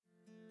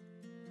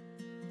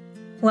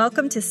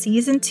Welcome to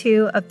Season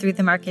 2 of Through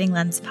the Marketing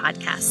Lens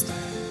podcast,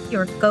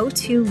 your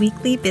go-to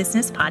weekly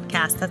business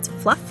podcast that's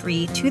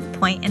fluff-free, to the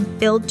point, and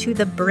filled to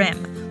the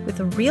brim with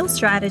real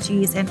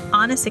strategies and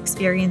honest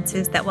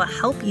experiences that will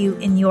help you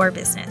in your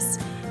business.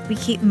 We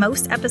keep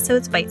most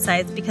episodes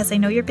bite-sized because I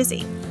know you're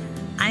busy.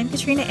 I'm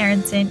Katrina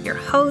Aronson, your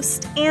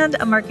host and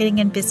a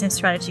marketing and business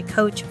strategy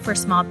coach for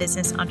small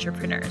business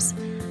entrepreneurs.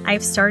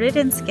 I've started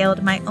and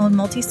scaled my own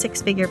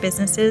multi-six-figure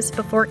businesses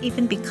before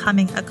even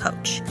becoming a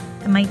coach.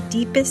 And my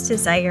deepest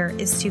desire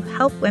is to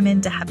help women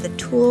to have the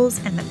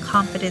tools and the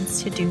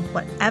confidence to do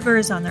whatever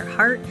is on their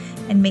heart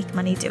and make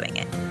money doing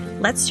it.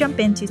 Let's jump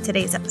into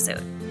today's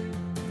episode.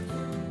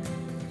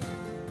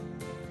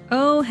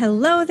 Oh,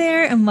 hello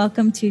there, and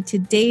welcome to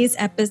today's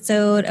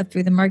episode of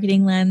Through the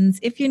Marketing Lens.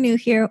 If you're new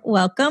here,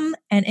 welcome.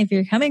 And if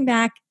you're coming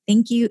back,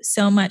 thank you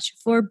so much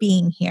for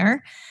being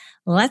here.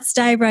 Let's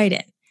dive right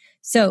in.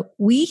 So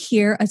we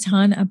hear a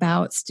ton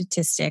about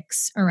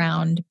statistics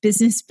around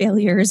business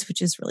failures, which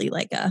is really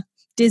like a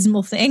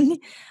dismal thing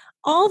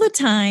all the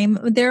time.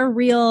 They're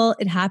real.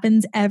 It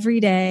happens every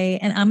day.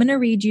 And I'm going to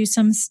read you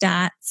some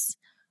stats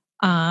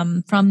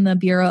from the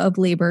Bureau of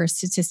Labor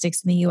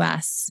Statistics in the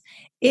US.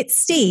 It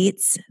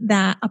states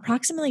that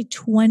approximately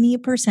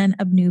 20%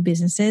 of new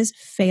businesses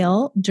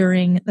fail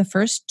during the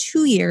first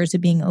 2 years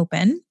of being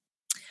open.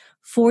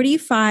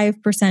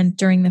 45%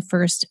 during the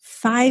first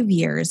 5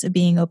 years of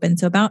being open.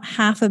 So about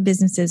half of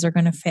businesses are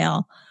going to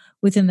fail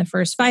within the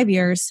first 5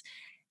 years.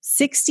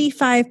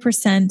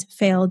 65%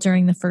 fail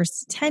during the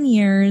first 10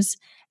 years.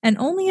 And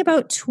only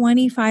about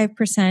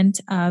 25%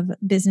 of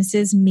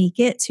businesses make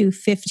it to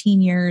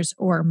 15 years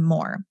or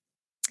more.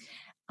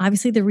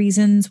 Obviously, the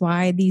reasons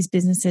why these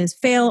businesses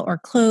fail or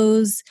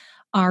close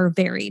are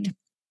varied.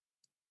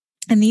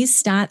 And these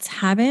stats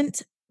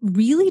haven't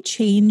really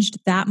changed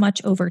that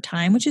much over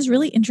time, which is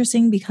really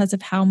interesting because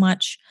of how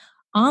much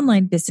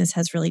online business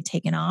has really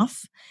taken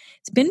off.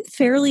 It's been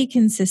fairly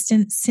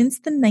consistent since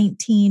the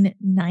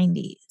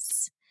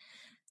 1990s.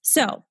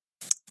 So,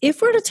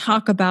 if we're to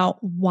talk about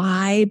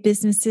why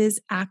businesses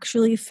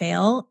actually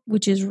fail,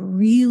 which is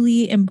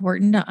really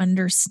important to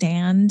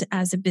understand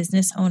as a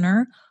business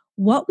owner,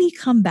 what we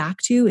come back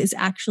to is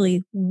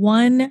actually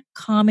one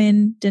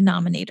common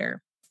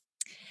denominator.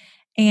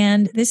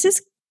 And this is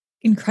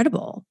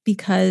incredible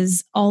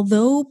because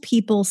although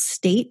people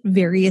state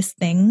various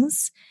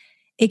things,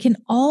 it can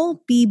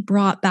all be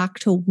brought back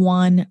to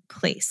one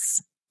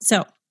place.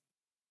 So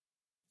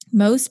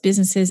most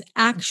businesses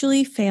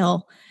actually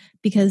fail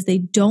because they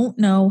don't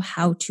know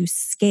how to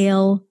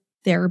scale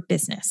their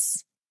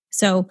business.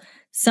 So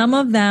some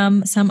of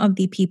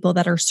the people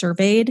that are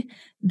surveyed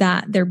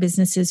that their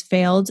businesses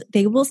failed,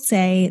 they will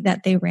say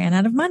that they ran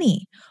out of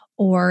money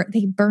or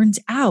they burned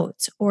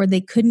out or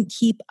they couldn't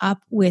keep up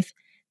with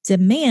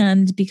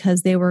demand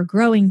because they were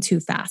growing too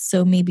fast.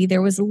 So maybe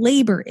there was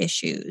labor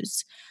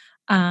issues.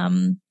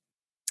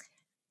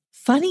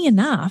 Funny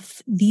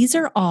enough, these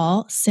are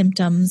all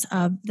symptoms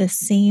of the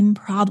same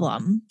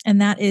problem, and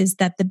that is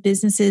that the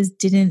businesses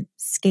didn't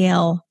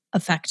scale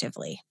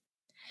effectively.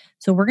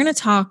 So we're going to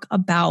talk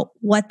about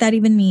what that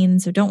even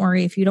means. So don't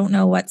worry if you don't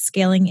know what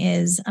scaling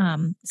is.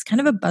 It's kind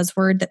of a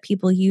buzzword that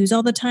people use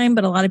all the time,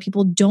 but a lot of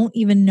people don't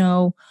even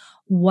know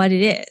what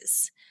it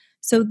is.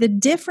 So the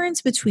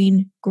difference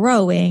between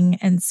growing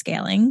and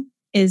scaling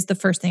is the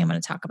first thing I'm going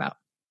to talk about.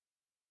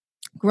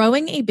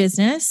 Growing a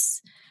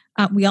business,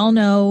 we all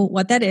know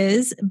what that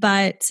is,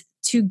 but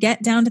to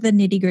get down to the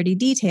nitty-gritty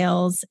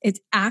details, it's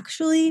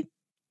actually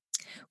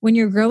when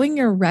you're growing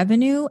your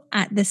revenue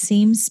at the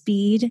same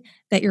speed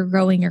that you're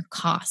growing your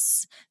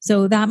costs.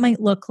 So that might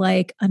look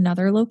like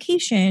another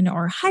location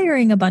or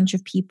hiring a bunch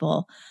of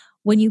people.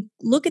 When you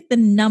look at the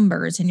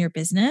numbers in your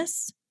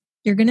business,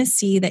 you're going to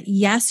see that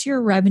yes,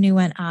 your revenue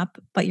went up,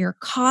 but your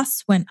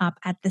costs went up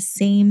at the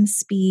same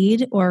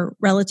speed or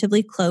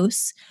relatively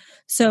close.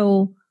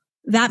 So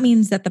that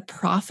means that the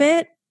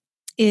profit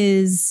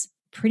is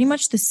pretty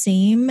much the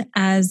same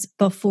as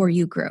before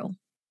you grew,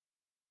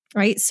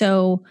 right?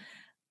 So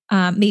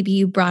maybe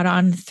you brought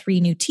on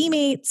 3 new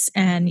teammates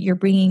and you're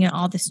bringing in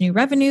all this new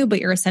revenue, but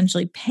you're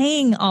essentially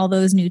paying all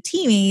those new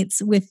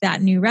teammates with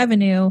that new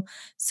revenue.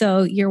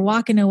 So you're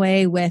walking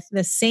away with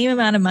the same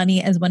amount of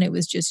money as when it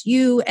was just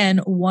you and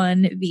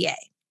one VA.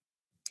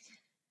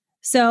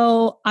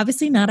 So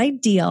obviously not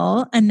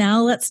ideal. And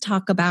now let's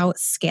talk about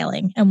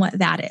scaling and what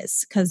that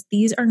is, because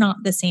these are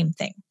not the same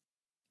thing.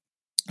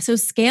 So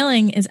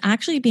scaling is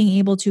actually being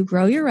able to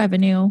grow your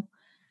revenue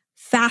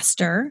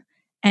faster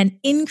and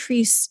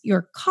increase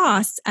your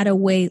costs at a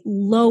way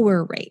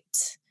lower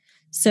rate.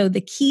 So the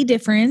key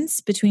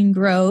difference between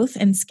growth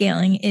and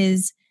scaling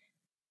is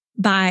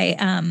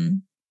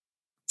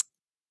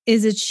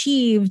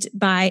achieved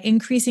by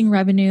increasing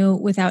revenue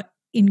without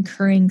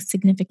incurring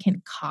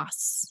significant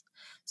costs.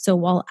 So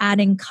while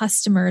adding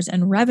customers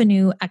and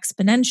revenue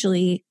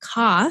exponentially,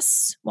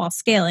 costs while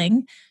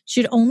scaling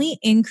should only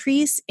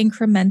increase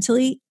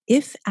incrementally,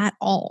 if at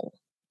all.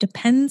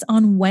 Depends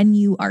on when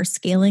you are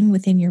scaling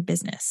within your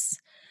business.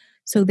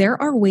 So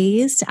there are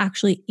ways to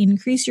actually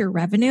increase your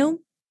revenue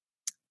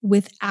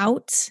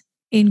without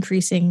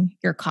increasing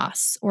your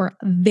costs or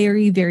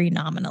very, very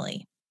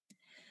nominally.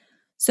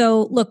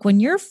 So look, when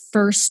you're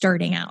first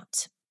starting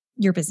out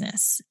your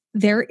business,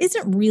 there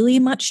isn't really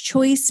much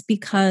choice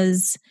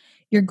because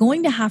you're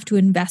going to have to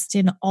invest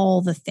in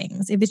all the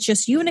things. If it's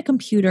just you and a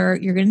computer,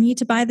 you're going to need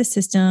to buy the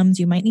systems.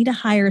 You might need to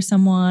hire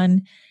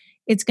someone.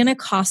 It's going to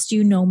cost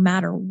you no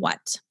matter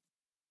what.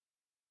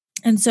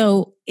 And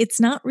so it's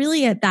not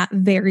really at that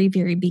very,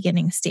 very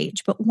beginning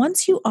stage. But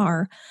once you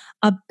are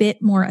a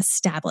bit more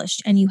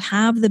established and you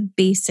have the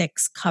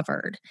basics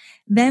covered,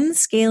 then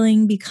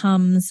scaling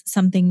becomes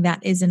something that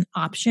is an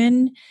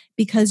option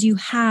because you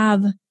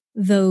have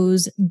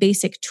those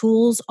basic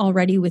tools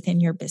already within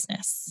your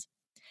business.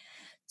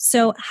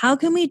 So how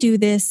can we do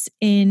this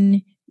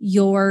in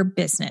your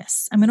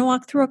business? I'm going to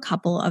walk through a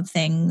couple of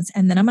things,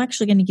 and then I'm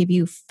actually going to give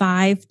you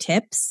 5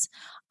 tips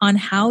on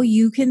how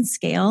you can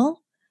scale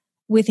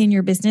within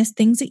your business,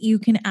 things that you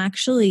can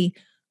actually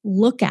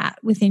look at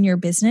within your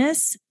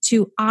business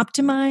to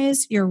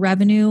optimize your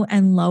revenue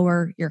and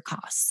lower your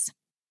costs.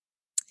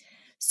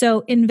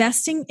 So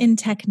investing in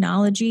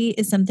technology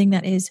is something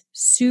that is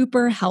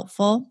super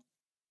helpful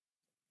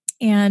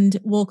and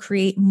will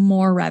create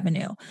more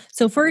revenue.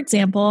 So for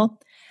example,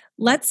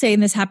 let's say,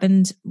 and this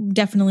happened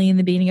definitely in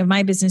the beginning of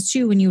my business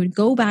too, when you would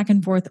go back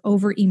and forth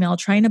over email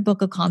trying to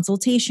book a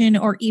consultation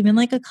or even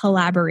like a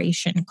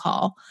collaboration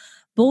call.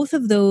 Both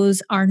of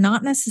those are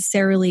not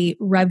necessarily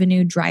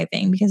revenue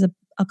driving because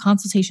a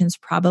consultation is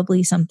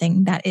probably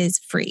something that is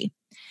free.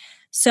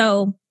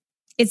 So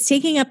it's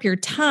taking up your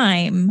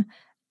time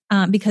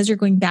because you're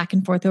going back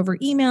and forth over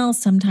email.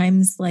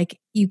 Sometimes like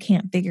you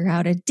can't figure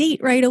out a date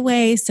right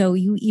away. So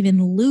you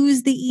even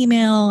lose the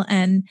email.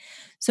 And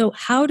so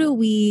how do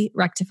we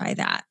rectify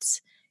that?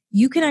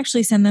 You can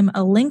actually send them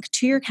a link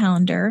to your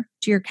calendar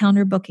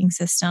booking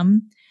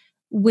system,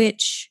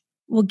 which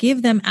will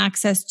give them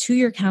access to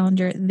your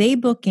calendar. They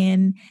book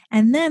in,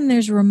 and then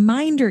there's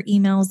reminder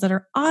emails that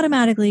are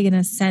automatically going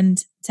to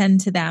send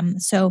to them.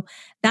 So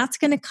that's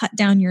going to cut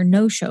down your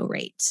no-show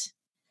rate.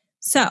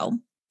 So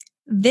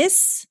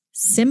this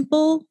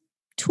simple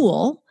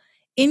tool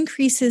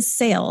increases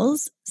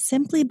sales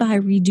simply by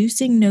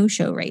reducing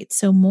no-show rates.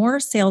 So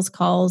more sales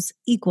calls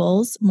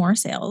equals more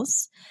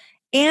sales,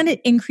 and it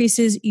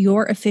increases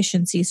your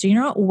efficiency. So you're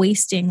not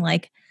wasting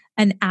like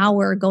an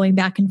hour going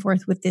back and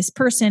forth with this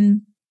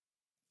person.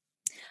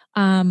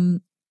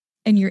 And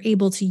you're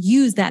able to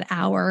use that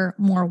hour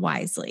more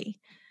wisely.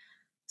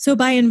 So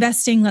by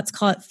investing, let's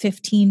call it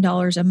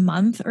 $15 a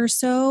month or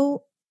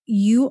so,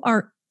 you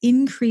are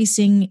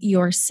increasing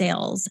your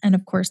sales. And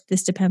of course,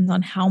 this depends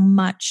on how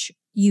much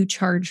you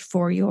charge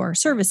for your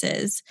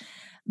services.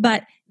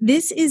 But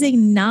this is a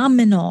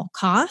nominal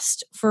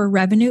cost for a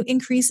revenue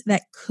increase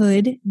that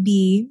could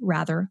be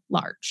rather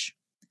large.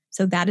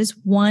 So that is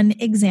one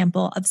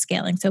example of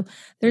scaling. So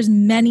there's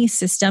many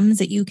systems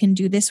that you can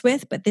do this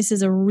with, but this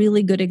is a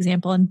really good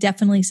example and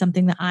definitely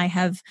something that I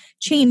have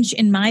changed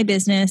in my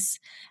business.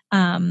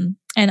 And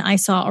I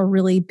saw a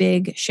really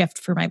big shift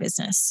for my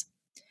business.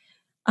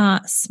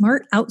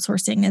 Smart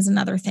outsourcing is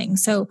another thing.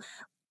 So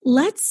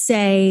let's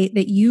say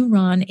that you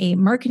run a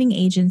marketing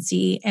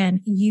agency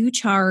and you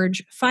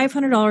charge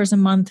 $500 a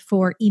month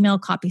for email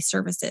copy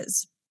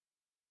services.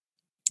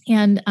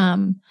 And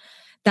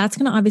that's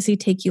going to obviously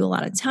take you a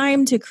lot of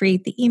time to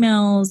create the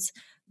emails.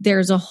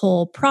 There's a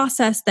whole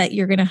process that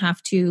you're going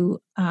to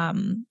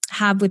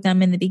have with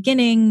them in the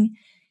beginning.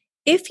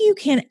 If you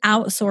can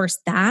outsource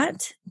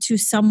that to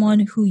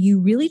someone who you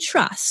really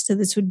trust, so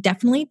this would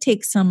definitely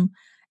take some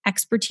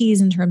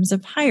expertise in terms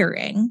of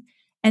hiring,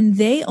 and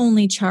they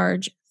only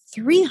charge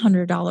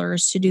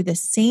 $300 to do the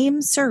same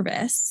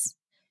service,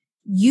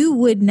 you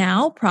would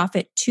now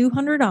profit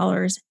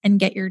 $200 and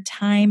get your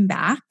time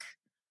back,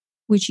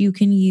 which you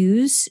can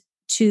use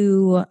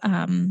to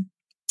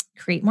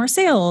create more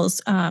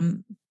sales.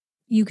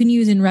 You can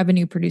use in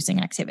revenue producing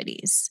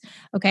activities.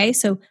 Okay,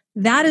 so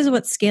that is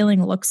what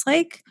scaling looks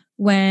like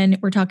when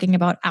we're talking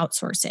about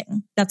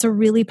outsourcing. That's a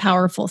really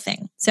powerful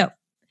thing. So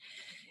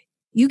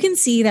you can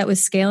see that with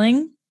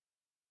scaling,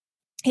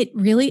 it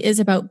really is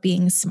about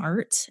being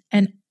smart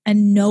and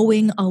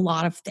knowing a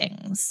lot of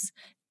things,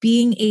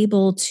 being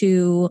able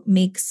to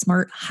make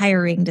smart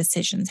hiring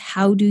decisions.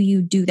 How do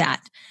you do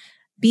that?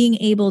 Being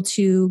able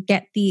to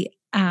get the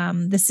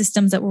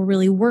systems that will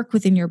really work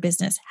within your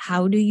business.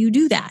 How do you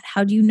do that?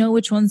 How do you know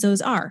which ones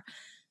those are?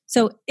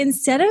 So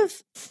instead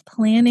of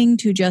planning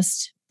to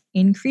just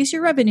increase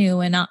your revenue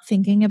and not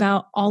thinking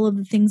about all of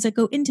the things that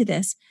go into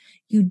this,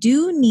 you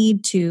do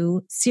need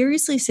to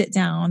seriously sit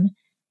down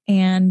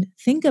and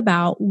think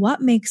about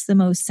what makes the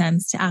most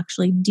sense to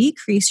actually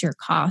decrease your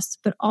costs,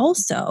 but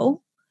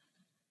also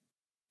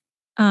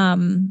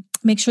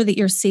make sure that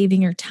you're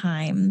saving your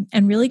time,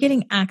 and really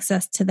getting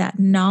access to that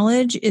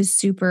knowledge is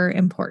super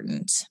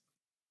important.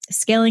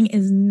 Scaling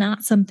is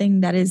not something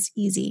that is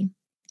easy.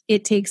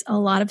 It takes a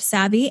lot of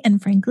savvy, and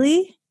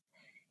frankly,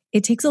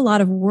 it takes a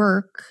lot of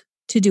work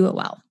to do it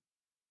well.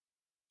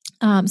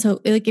 So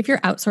like if you're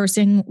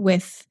outsourcing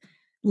with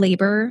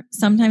labor,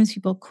 sometimes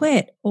people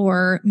quit,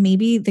 or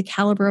maybe the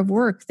caliber of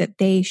work that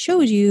they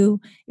showed you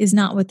is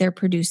not what they're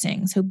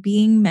producing. So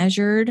being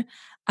measured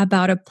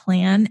about a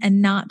plan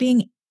and not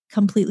being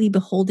completely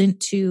beholden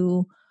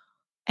to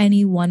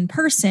any one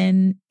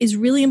person is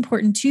really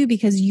important too,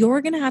 because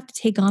you're going to have to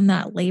take on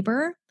that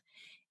labor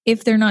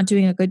if they're not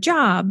doing a good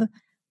job.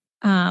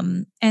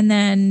 And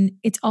then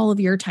it's all of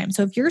your time.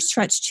 So if you're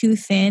stretched too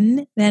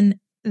thin, then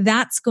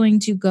that's going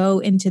to go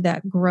into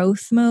that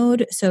growth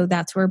mode. So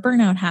that's where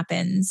burnout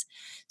happens.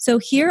 So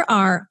here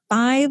are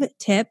 5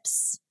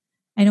 tips.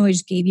 I know I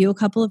just gave you a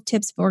couple of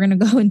tips, but we're going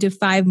to go into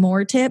 5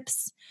 more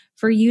tips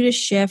for you to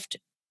shift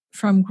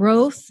from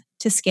growth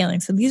to scaling.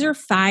 So these are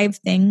 5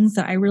 things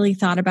that I really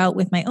thought about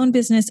with my own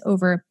business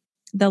over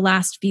the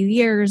last few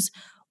years.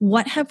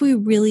 What have we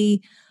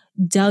really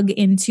dug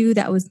into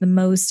that was the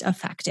most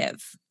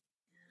effective?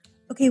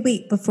 Okay,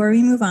 wait, before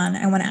we move on,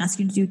 I want to ask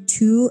you to do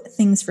 2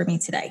 things for me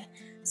today.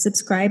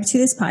 Subscribe to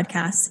this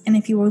podcast, and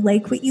if you will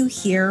like what you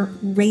hear,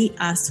 rate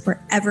us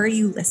wherever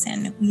you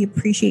listen. We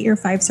appreciate your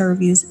 5-star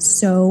reviews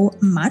so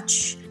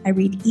much. I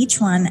read each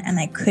one, and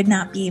I could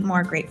not be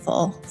more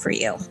grateful for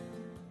you.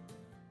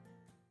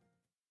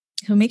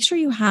 So make sure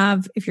you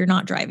have, if you're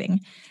not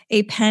driving,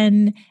 a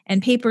pen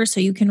and paper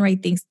so you can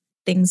write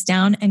things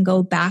down and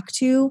go back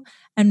to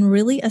and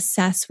really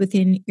assess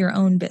within your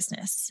own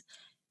business.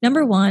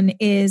 Number 1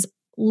 is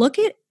look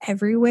at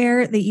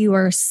everywhere that you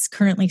are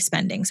currently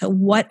spending. So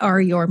what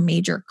are your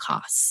major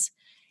costs?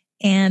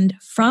 And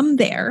from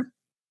there,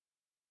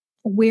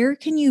 where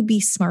can you be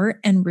smart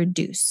and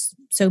reduce?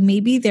 So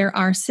maybe there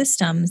are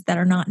systems that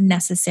are not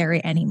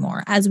necessary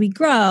anymore. As we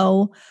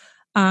grow,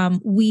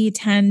 we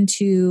tend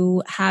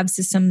to have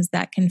systems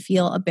that can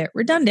feel a bit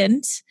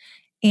redundant.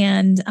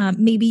 And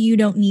maybe you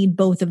don't need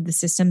both of the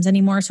systems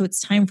anymore. So it's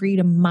time for you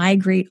to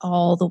migrate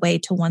all the way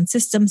to one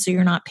system. So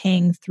you're not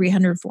paying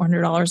 $300,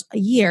 $400 a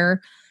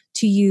year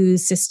to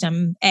use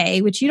system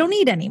A, which you don't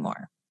need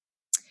anymore.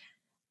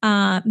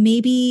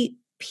 Maybe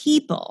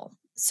people.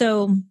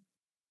 So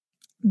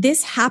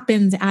this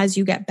happens as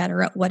you get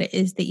better at what it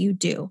is that you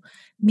do.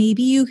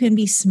 Maybe you can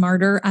be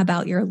smarter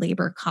about your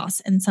labor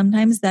costs. And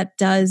sometimes that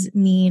does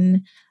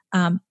mean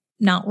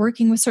not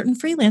working with certain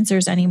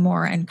freelancers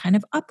anymore and kind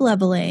of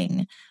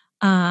up-leveling.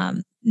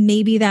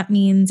 Maybe that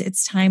means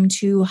it's time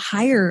to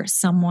hire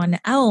someone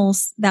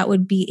else that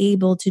would be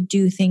able to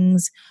do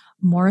things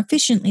more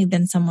efficiently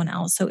than someone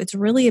else. So it's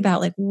really about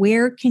like,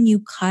 where can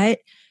you cut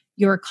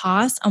your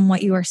costs on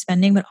what you are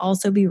spending, but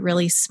also be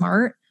really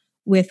smart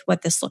with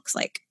what this looks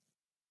like.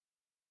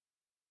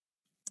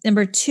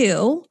 Number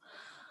 2,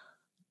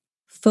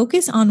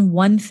 focus on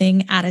one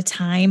thing at a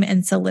time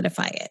and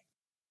solidify it.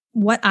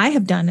 What I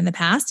have done in the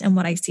past and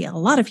what I see a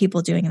lot of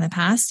people doing in the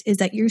past is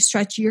that you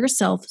stretch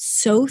yourself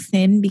so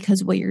thin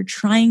because what you're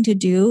trying to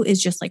do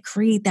is just like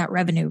create that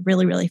revenue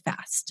really, really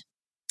fast.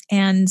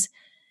 And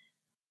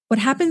what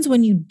happens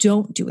when you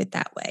don't do it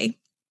that way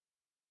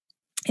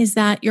is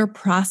that your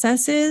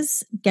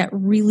processes get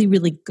really,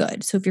 really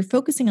good. So if you're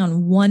focusing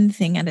on one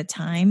thing at a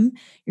time,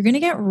 you're going to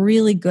get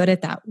really good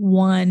at that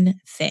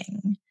one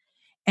thing.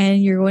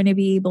 And you're going to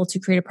be able to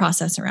create a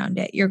process around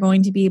it. You're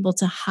going to be able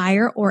to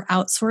hire or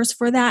outsource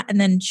for that and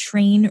then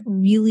train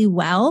really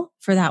well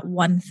for that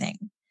one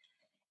thing.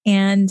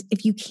 And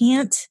if you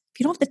don't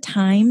have the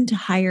time to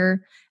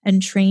hire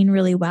and train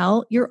really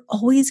well, you're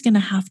always going to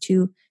have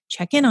to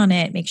check in on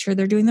it, make sure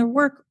they're doing their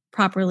work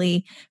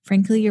properly.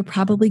 Frankly, you're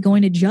probably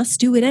going to just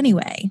do it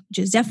anyway, which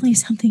is definitely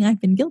something I've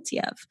been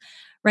guilty of,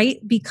 right?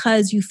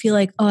 Because you feel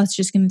like, oh, it's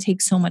just going to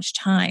take so much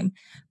time.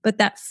 But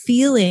that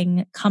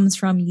feeling comes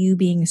from you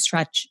being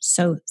stretched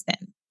so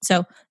thin.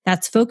 So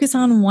that's focus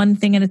on one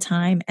thing at a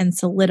time and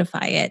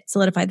solidify it.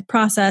 Solidify the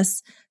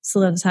process,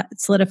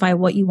 solidify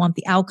what you want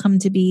the outcome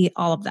to be,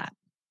 all of that.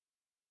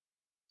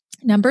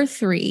 Number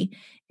 3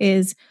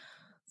 is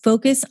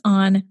focus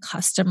on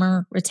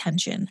customer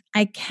retention.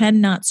 I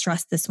cannot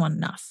stress this one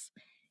enough.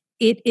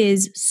 It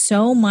is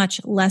so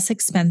much less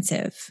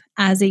expensive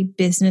as a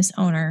business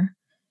owner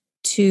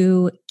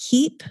to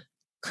keep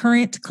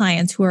current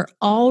clients who are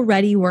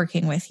already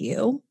working with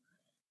you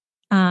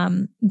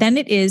than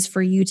it is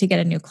for you to get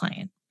a new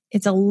client.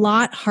 It's a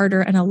lot harder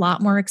and a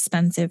lot more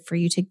expensive for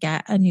you to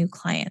get a new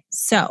client.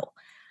 So,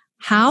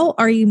 how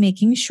are you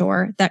making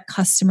sure that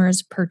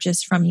customers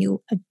purchase from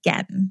you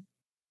again?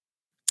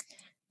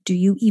 Do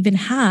you even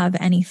have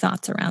any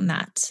thoughts around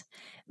that?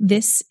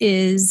 This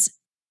is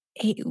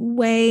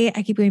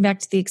I keep going back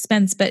to the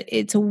expense, but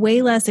it's a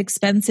way less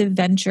expensive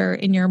venture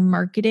in your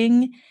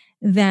marketing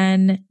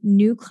than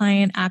new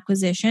client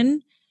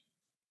acquisition.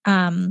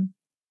 And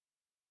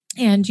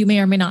you may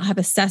or may not have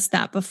assessed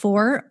that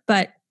before,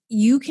 but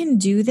you can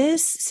do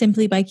this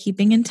simply by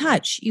keeping in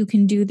touch. You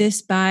can do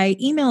this by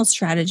email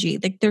strategy.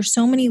 Like there's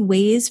so many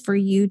ways for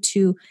you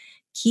to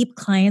keep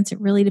clients. It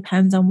really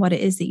depends on what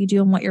it is that you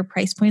do and what your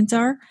price points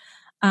are.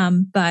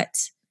 But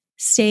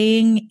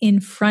staying in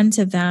front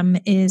of them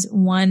is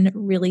one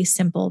really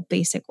simple,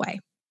 basic way.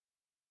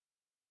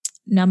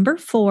 Number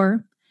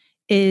 4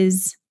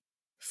 is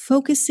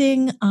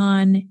focusing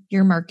on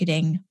your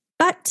marketing,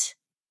 but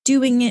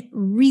doing it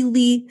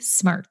really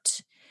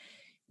smart.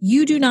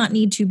 You do not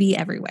need to be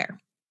everywhere.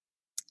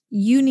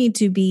 You need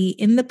to be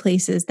in the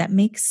places that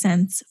make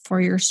sense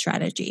for your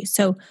strategy.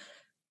 So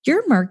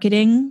your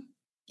marketing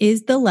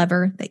is the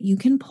lever that you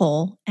can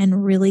pull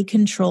and really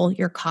control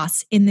your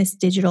costs in this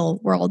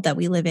digital world that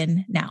we live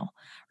in now,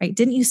 right?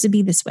 Didn't used to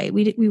be this way.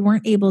 We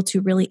weren't able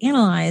to really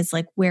analyze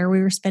like where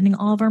we were spending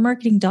all of our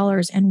marketing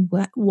dollars and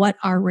what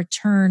our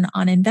return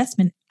on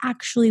investment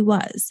actually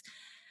was.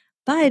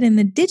 But in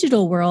the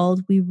digital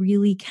world, we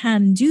really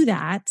can do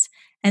that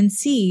and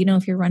see,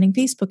 if you're running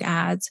Facebook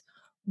ads,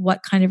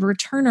 what kind of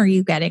return are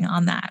you getting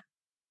on that?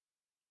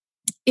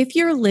 If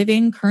you're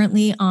living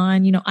currently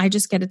on, I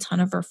just get a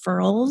ton of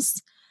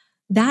referrals,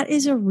 that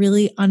is a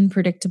really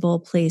unpredictable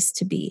place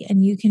to be.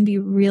 And you can be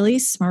really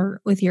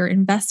smart with your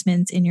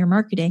investments in your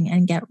marketing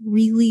and get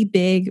really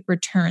big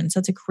returns. So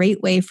it's a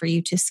great way for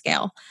you to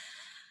scale.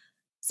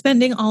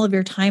 Spending all of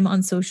your time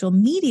on social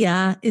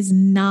media is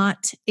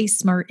not a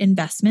smart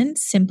investment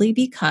simply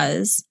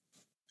because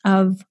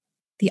of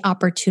the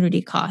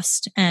opportunity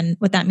cost. And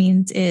what that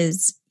means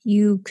is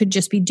you could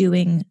just be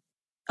doing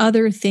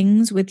other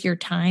things with your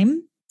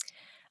time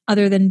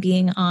other than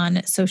being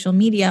on social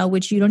media,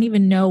 which you don't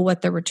even know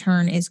what the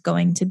return is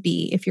going to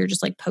be if you're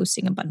just like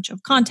posting a bunch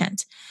of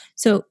content.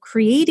 So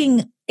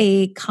creating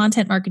a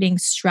content marketing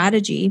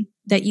strategy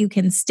that you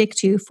can stick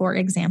to, for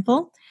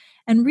example,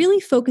 and really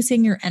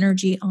focusing your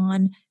energy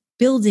on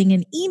building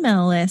an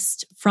email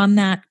list from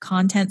that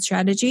content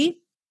strategy,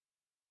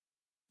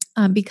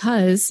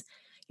 because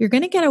you're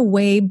going to get a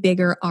way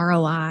bigger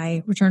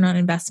ROI, return on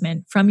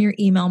investment, from your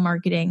email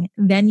marketing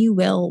than you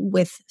will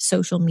with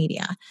social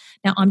media.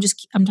 Now,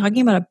 I'm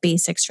talking about a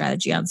basic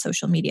strategy on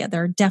social media.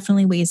 There are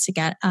definitely ways to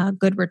get a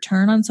good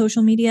return on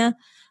social media,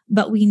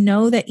 but we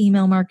know that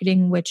email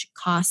marketing, which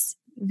costs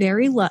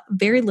very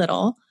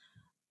little,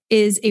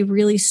 is a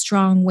really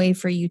strong way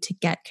for you to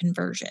get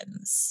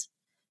conversions.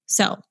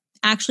 So,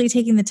 actually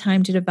taking the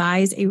time to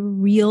devise a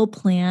real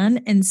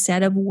plan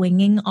instead of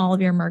winging all of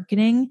your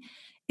marketing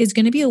is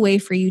going to be a way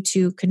for you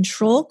to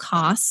control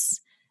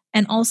costs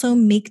and also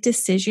make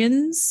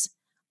decisions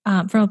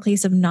from a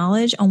place of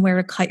knowledge on where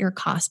to cut your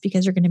costs,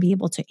 because you're going to be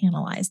able to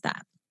analyze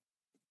that.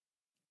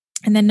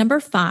 And then number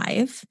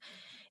 5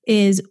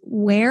 is,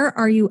 where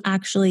are you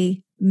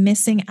actually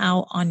missing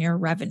out on your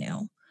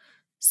revenue?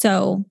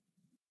 So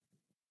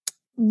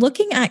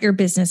looking at your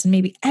business and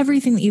maybe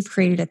everything that you've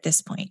created at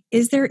this point,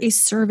 is there a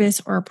service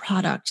or a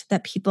product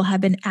that people have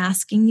been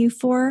asking you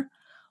for?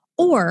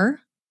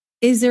 Or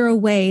is there a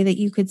way that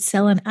you could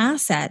sell an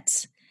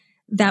asset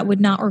that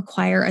would not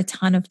require a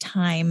ton of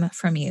time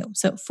from you?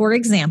 So, for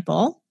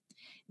example,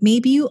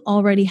 maybe you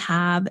already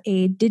have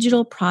a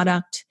digital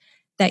product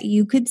that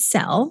you could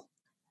sell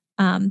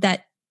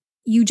that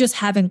you just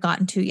haven't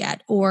gotten to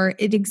yet, or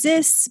it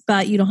exists,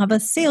 but you don't have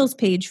a sales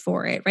page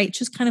for it, right?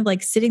 Just kind of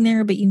like sitting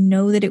there, but you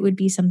know that it would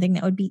be something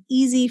that would be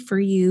easy for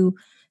you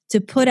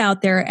to put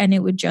out there and it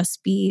would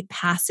just be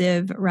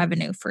passive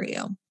revenue for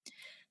you.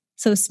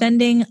 So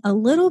spending a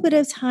little bit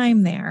of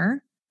time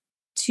there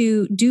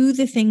to do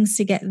the things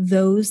to get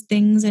those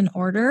things in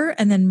order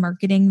and then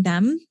marketing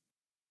them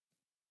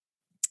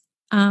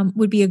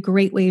would be a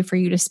great way for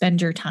you to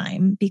spend your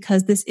time,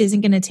 because this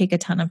isn't going to take a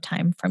ton of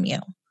time from you,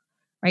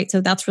 right?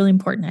 So that's really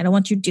important. I don't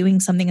want you doing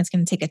something that's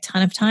going to take a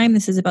ton of time.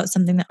 This is about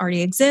something that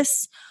already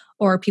exists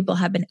or people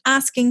have been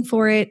asking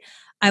for it.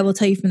 I will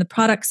tell you from the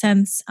product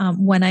sense,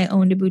 when I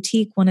owned a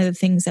boutique, one of the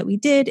things that we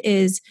did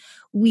is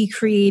we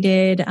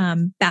created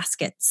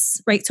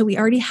baskets, right? So we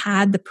already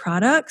had the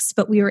products,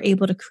 but we were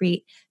able to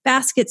create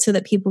baskets so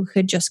that people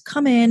could just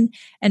come in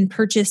and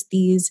purchase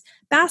these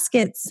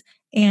baskets.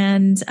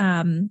 And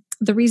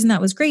the reason that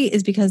was great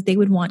is because they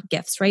would want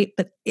gifts, right?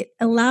 But it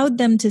allowed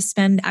them to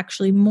spend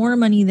actually more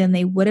money than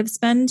they would have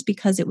spent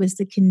because it was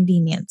the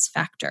convenience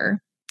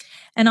factor.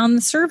 And on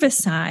the service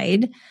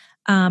side,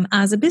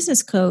 as a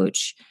business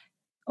coach,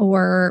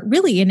 or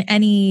really in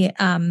any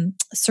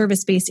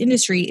service-based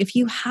industry, if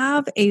you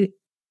have a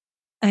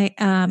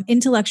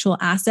intellectual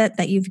asset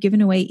that you've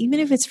given away, even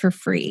if it's for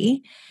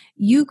free,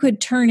 you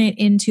could turn it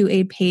into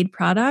a paid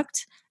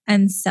product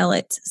and sell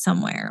it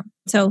somewhere.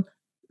 So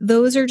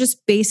those are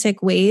just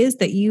basic ways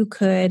that you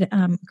could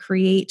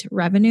create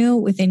revenue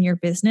within your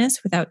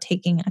business without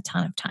taking a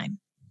ton of time.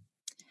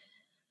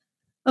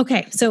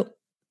 Okay, so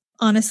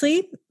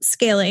honestly,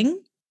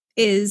 scaling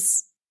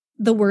is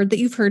the word that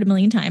you've heard a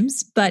million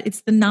times, but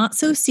it's the not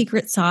so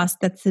secret sauce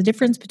that's the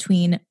difference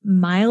between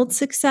mild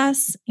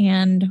success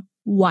and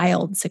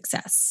wild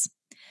success.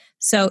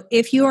 So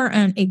if you are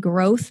on a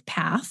growth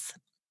path,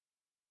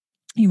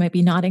 you might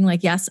be nodding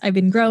like, yes, I've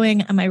been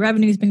growing and my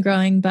revenue's been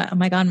growing, but oh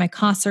my God, my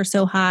costs are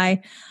so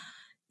high.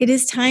 It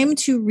is time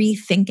to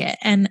rethink it.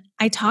 And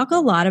I talk a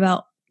lot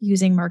about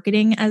using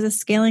marketing as a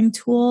scaling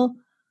tool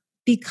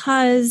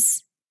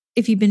because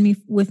if you've been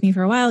with me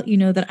for a while, you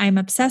know that I'm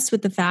obsessed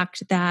with the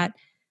fact that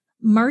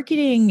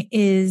marketing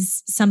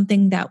is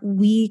something that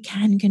we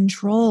can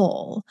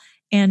control,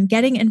 and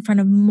getting in front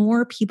of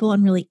more people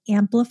and really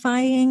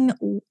amplifying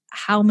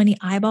how many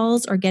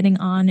eyeballs are getting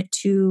on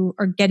to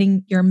or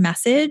getting your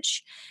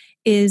message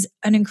is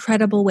an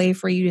incredible way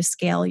for you to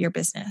scale your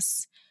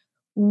business.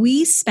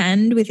 We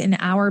spend within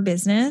our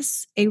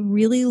business a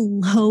really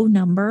low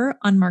number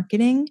on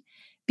marketing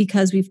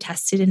because we've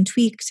tested and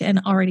tweaked and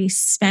already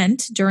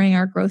spent during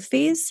our growth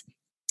phase.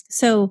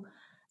 So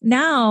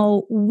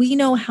now we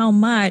know how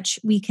much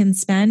we can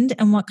spend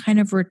and what kind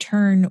of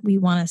return we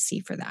want to see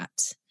for that.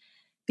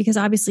 Because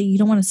obviously you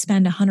don't want to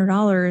spend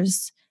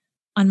 $100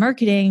 on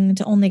marketing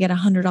to only get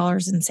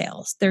 $100 in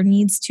sales. There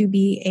needs to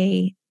be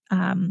a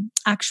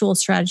actual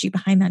strategy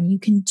behind that. And you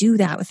can do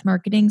that with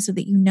marketing so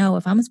that you know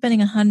if I'm spending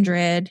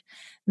 100,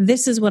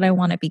 this is what I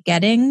want to be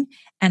getting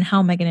and how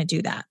am I going to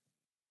do that?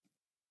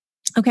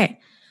 Okay.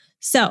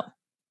 So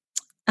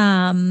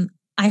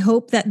I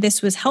hope that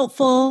this was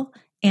helpful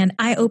and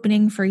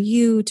eye-opening for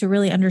you to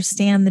really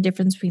understand the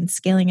difference between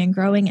scaling and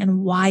growing and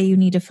why you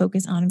need to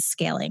focus on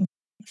scaling.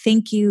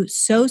 Thank you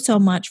so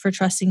much for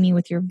trusting me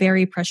with your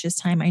very precious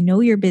time. I know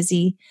you're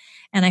busy,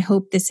 and I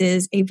hope this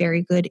is a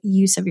very good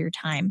use of your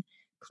time.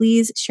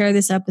 Please share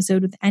this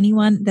episode with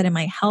anyone that it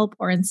might help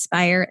or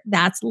inspire.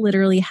 That's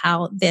literally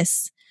how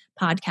this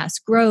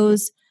podcast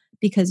grows,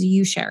 because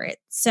you share it.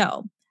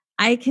 So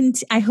I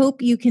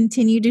hope you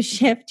continue to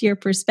shift your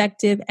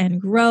perspective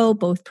and grow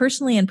both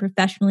personally and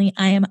professionally.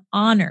 I am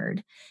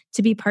honored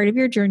to be part of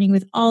your journey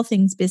with all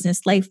things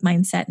business, life,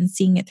 mindset, and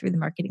seeing it through the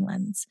marketing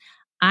lens.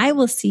 I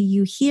will see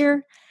you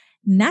here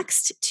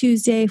next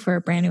Tuesday for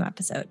a brand new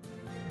episode.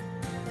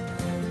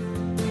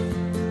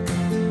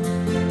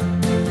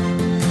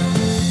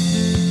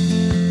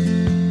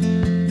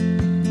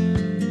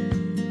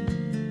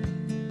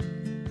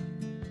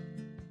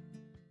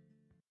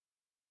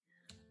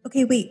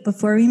 Okay, wait,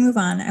 before we move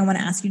on, I want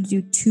to ask you to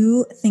do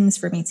 2 things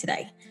for me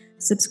today.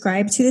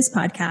 Subscribe to this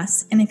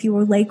podcast, and if you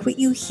like what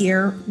you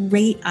hear,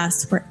 rate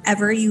us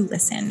wherever you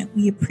listen.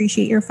 We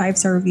appreciate your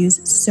 5-star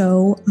reviews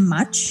so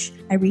much.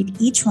 I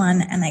read each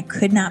one, and I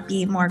could not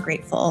be more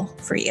grateful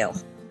for you.